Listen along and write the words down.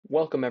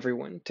Welcome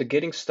everyone to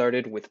getting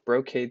started with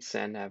Brocade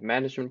SANnav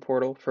Management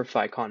Portal for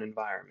FICON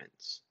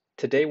environments.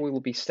 Today we will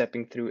be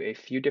stepping through a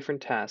few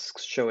different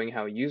tasks showing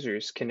how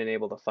users can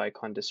enable the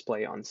FICON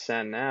display on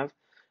SANnav,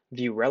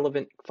 view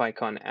relevant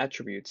FICON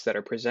attributes that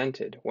are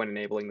presented when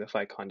enabling the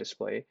FICON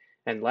display,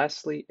 and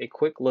lastly, a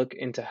quick look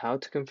into how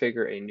to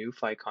configure a new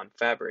FICON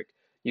fabric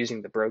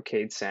using the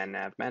Brocade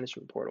SANnav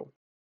Management Portal.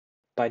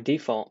 By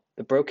default,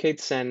 the Brocade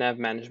SANnav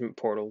Management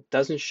Portal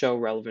doesn't show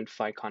relevant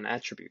FICON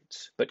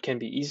attributes, but can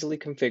be easily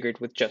configured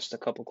with just a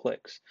couple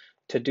clicks.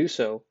 To do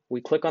so, we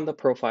click on the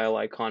profile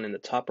icon in the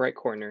top right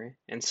corner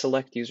and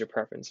select User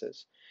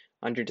Preferences.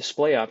 Under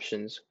Display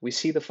Options, we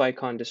see the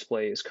FICON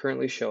display is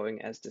currently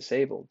showing as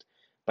disabled.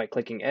 By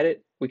clicking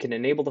Edit, we can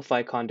enable the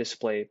FICON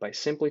display by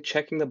simply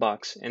checking the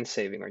box and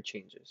saving our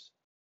changes.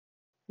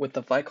 With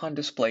the FICON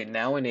display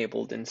now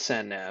enabled in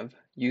SANnav,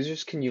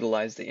 users can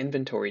utilize the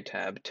Inventory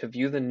tab to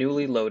view the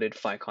newly loaded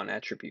FICON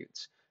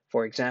attributes.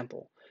 For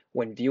example,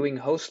 when viewing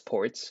host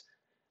ports,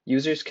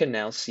 users can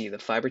now see the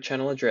fiber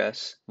channel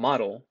address,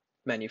 model,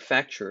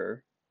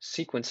 manufacturer,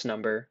 sequence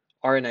number,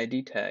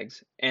 RNID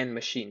tags, and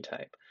machine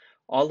type,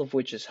 all of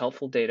which is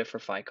helpful data for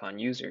FICON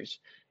users.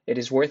 It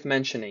is worth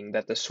mentioning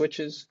that the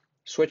switches,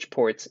 switch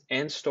ports,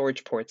 and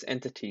storage ports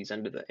entities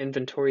under the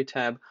Inventory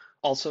tab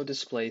also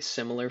display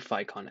similar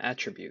FICON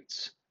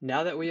attributes.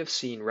 Now that we have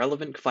seen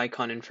relevant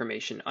FICON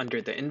information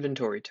under the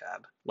Inventory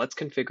tab, let's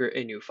configure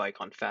a new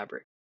FICON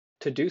fabric.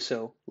 To do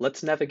so,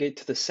 let's navigate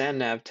to the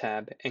SANnav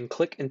tab and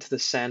click into the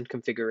SAN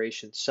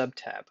Configuration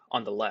sub-tab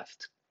on the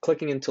left.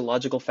 Clicking into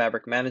Logical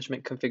Fabric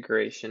Management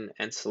Configuration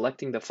and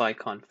selecting the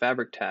FICON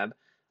Fabric tab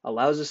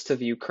allows us to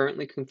view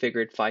currently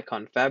configured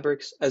FICON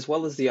fabrics as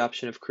well as the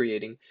option of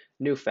creating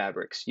new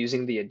fabrics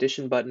using the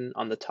Addition button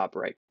on the top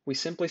right. We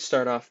simply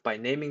start off by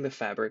naming the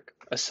fabric,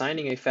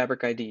 assigning a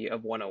fabric ID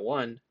of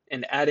 101,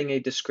 and adding a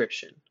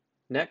description.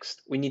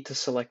 Next, we need to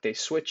select a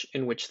switch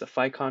in which the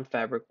FICON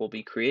fabric will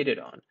be created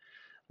on.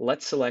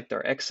 Let's select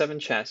our X7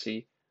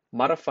 chassis,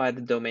 modify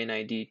the domain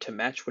ID to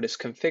match what is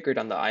configured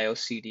on the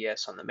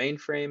IOCDS on the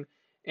mainframe,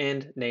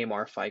 and name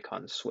our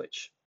FICON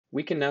switch.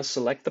 We can now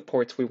select the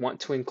ports we want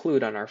to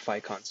include on our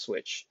FICON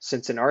switch.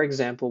 Since in our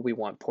example we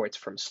want ports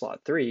from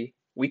slot 3,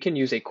 we can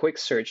use a quick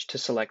search to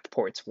select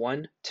ports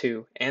 1,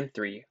 2, and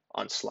 3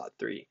 on slot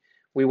 3.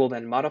 We will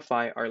then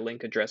modify our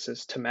link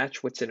addresses to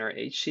match what's in our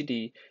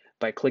HCD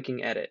by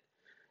clicking Edit.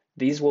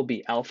 These will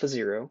be Alpha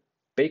 0,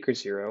 Baker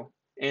 0,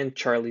 and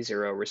Charlie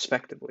 0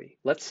 respectively.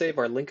 Let's save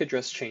our link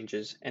address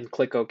changes and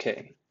click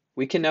OK.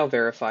 We can now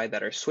verify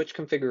that our switch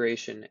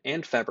configuration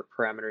and fabric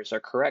parameters are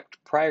correct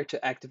prior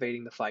to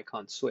activating the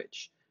FICON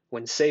switch.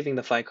 When saving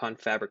the FICON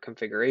fabric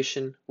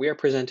configuration, we are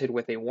presented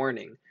with a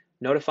warning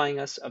notifying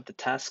us of the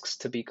tasks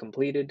to be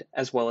completed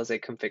as well as a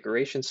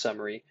configuration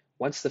summary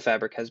once the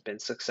fabric has been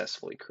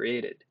successfully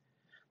created.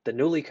 The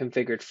newly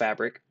configured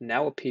fabric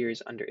now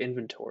appears under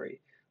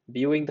Inventory.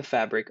 Viewing the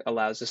fabric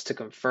allows us to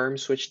confirm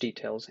switch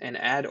details and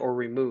add or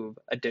remove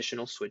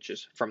additional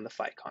switches from the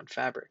FICON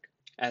fabric.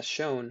 As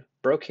shown,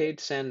 Brocade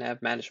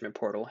SANnav Management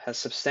Portal has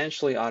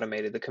substantially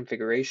automated the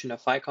configuration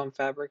of FICON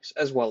fabrics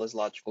as well as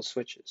logical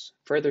switches,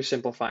 further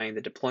simplifying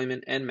the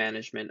deployment and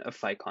management of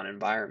FICON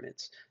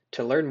environments.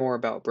 To learn more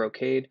about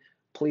Brocade,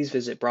 please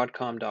visit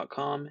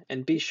broadcom.com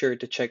and be sure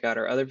to check out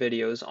our other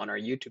videos on our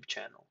YouTube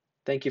channel.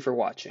 Thank you for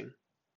watching.